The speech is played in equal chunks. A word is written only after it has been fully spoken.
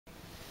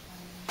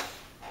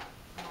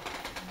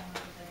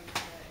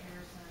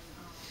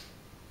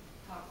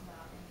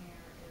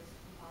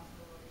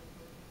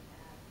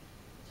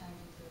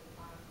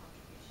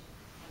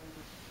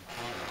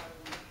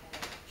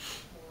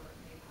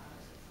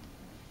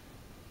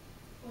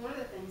one of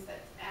the things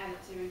that's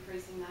added to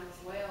increasing that as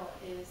well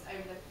is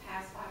over the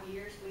past 5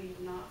 years, we've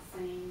not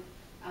seen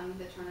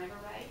the turnover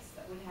rates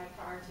that we had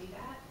prior to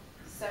that.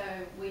 So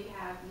we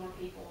have more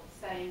people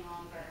staying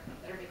longer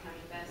that are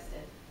becoming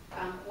vested.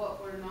 What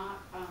we're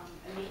not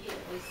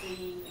immediately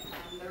seeing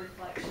the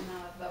reflection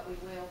of, but we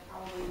will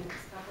probably in the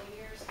next couple of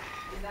years,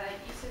 is that it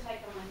used to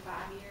take only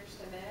 5 years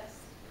to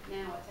vest.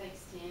 Now it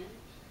takes 10,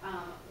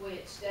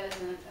 which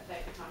doesn't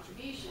affect the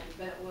contribution,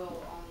 but it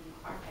will on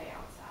our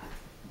payout side.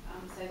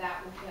 So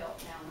that will help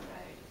down the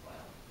road as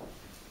well.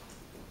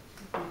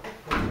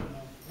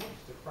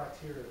 What's the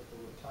criteria for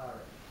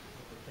retiring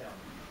at the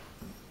county?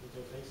 Is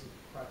there basic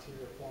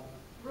criteria formula?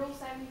 Rule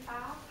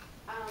 75,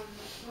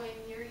 when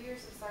your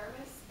years of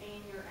service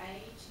and your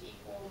age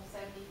equal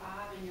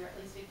 75 and you're at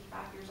least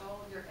 55 years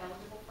old, you're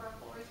eligible for a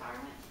full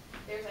retirement.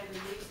 There's a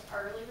reduced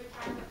early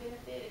retirement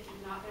benefit if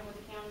you've not been with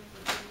the county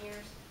for 10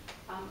 years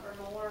or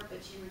more,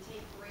 but you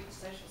reach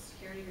Social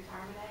Security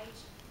retirement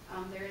age.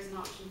 There is an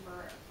option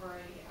for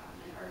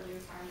an early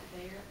retirement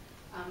there,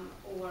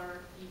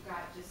 or you've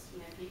got just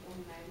people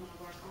who may want to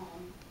work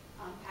on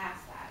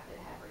past that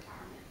have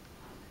retirement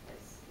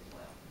as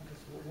well.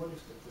 What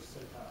is the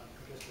percentile?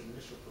 I guess the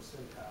initial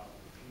percentile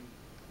if you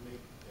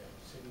make that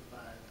 75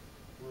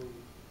 rule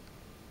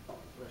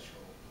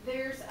threshold.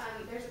 There's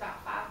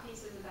about 5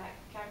 pieces of that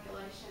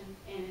calculation,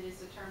 and it is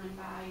determined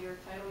by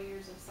your total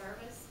years of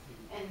service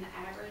and the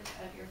average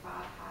of your 5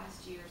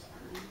 highest years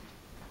earned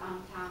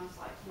times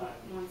like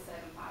 1.175%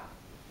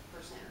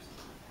 or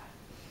something like that.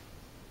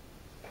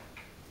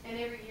 And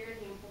every year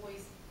the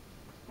employees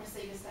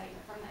receive a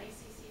statement from the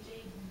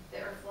ACCG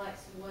that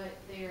reflects what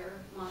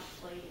their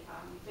monthly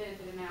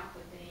benefit amount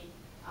would be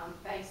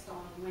based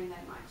on when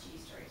they might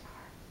choose to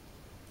retire.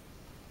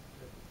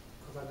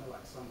 Because I know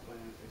like some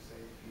plans, they say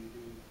if you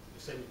do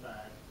the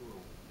 75 rule,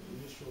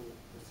 the initial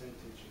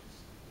percentage is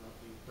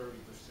roughly 30%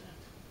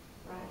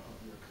 right. of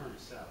your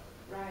current salary.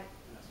 Right.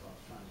 And that's what I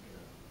was trying to get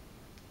at.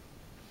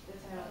 The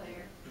total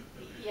there.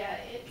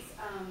 Yeah, it's,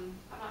 I'm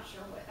not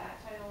sure what that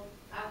total,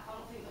 I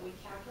don't think that we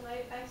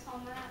calculate it based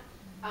on that.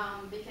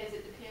 Because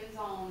it depends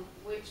on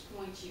which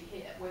point you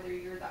hit, whether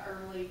you're the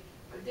early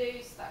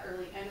reduced, the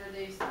early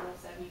unreduced, the Rule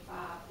 75,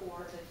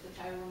 or the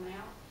total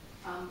amount.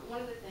 One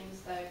of the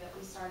things, though, that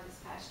we started this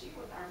past year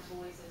with our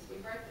employees is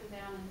we broke them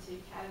down into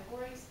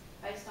categories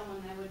based on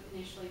when they would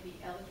initially be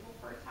eligible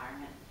for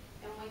retirement.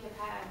 And we have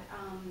had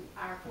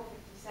our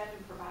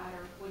 457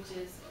 provider, which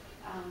is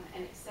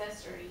an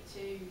accessory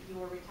to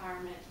your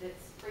retirement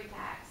that's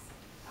pre-tax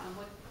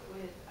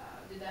with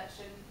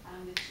deduction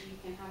that you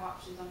can have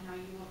options on how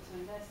you want to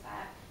invest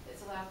that.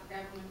 It's allowed for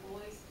government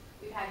employees.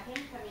 We've had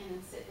him come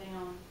in and sit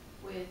down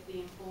with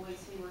the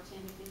employees who were 10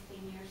 to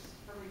 15 years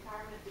from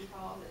retirement,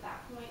 because at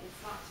that point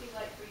it's not too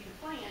late for you to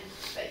plan,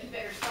 but you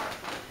better start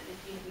planning if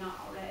you have not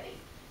already,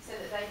 so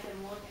that they can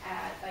look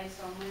at,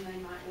 based on when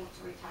they might want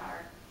to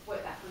retire,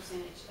 what that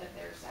percentage of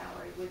their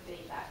salary would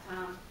be that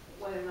time,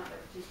 whether or not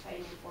they're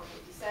participating in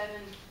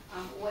 457,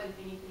 what if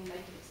anything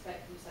they could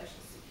expect from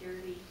Social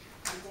Security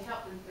to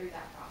help them through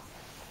that process.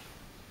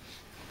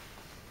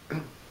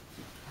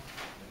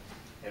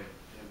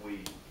 Have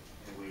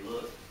we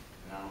looked,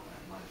 and I don't think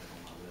it might have been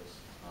on my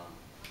list,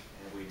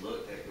 have we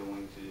looked at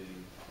going to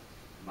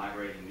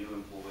migrating new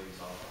employees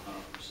off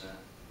a 100%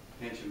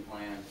 pension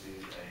plan to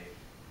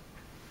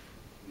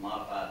a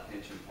modified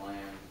pension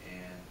plan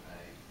and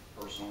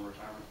a personal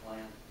retirement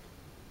plan?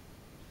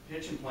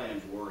 Pension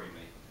plans worry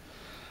me.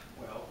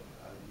 Well,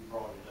 you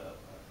brought it up,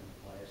 I think,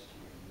 last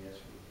year. Yes,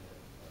 we have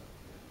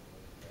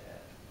looked at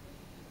that,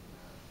 and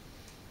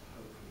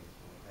hopefully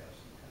we'll have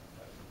some kind of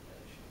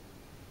recommendation.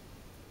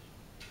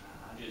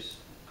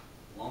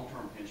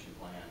 Long-term pension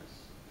plans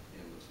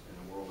in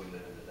the world we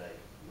live in today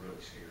really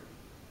scare me.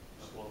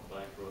 That's what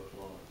bankrupt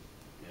law.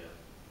 Yeah.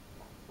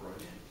 Right.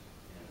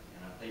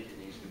 And I think it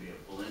needs to be a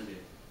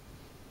blended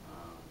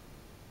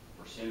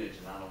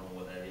percentage, and I don't know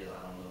what that is. I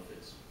don't know if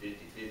it's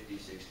 50-50,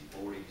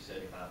 60-40,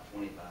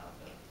 75-25,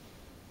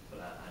 but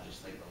I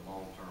just think the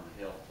long-term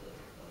health of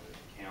the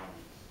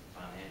county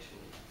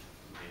financially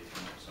would be to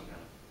come up with some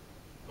kind of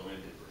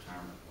blended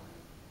retirement plan.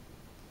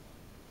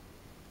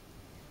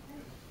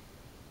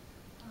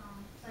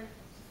 So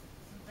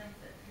some things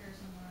that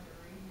Pearson wanted to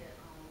read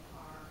on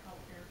our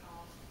healthcare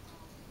costs.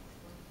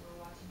 We're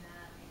watching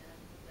that, and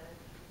the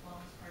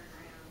Lowndes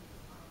program,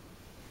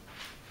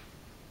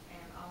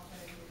 and also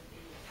with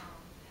the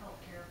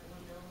Healthcare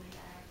Affordability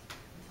Act.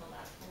 Until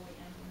that's fully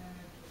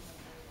implemented, we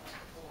won't know what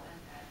the full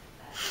impact of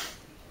that is.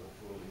 Still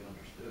fully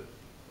understood.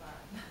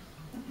 Right.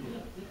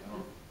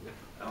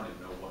 I don't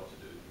even know what to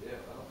do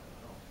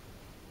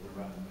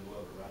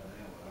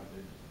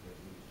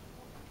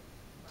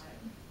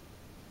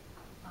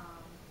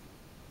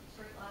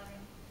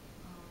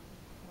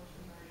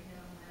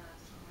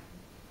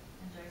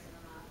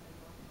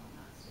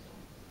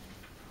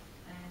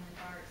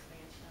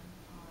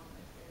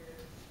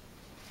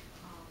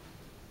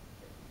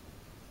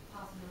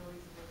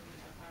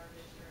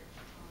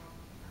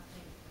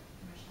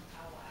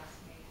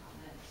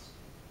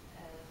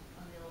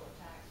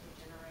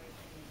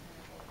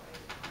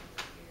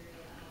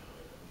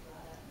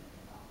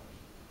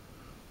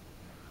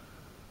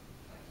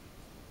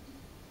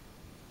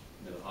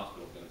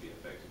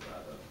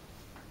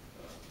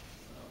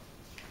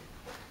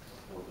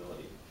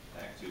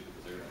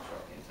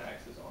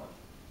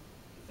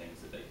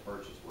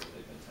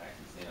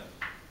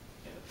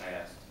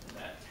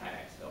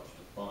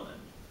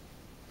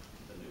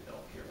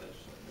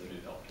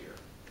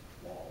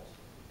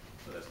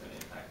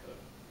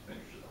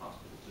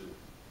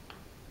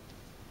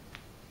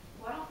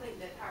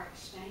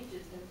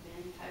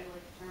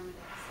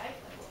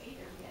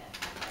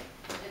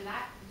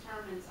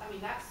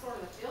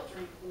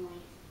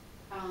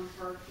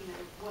or, you know,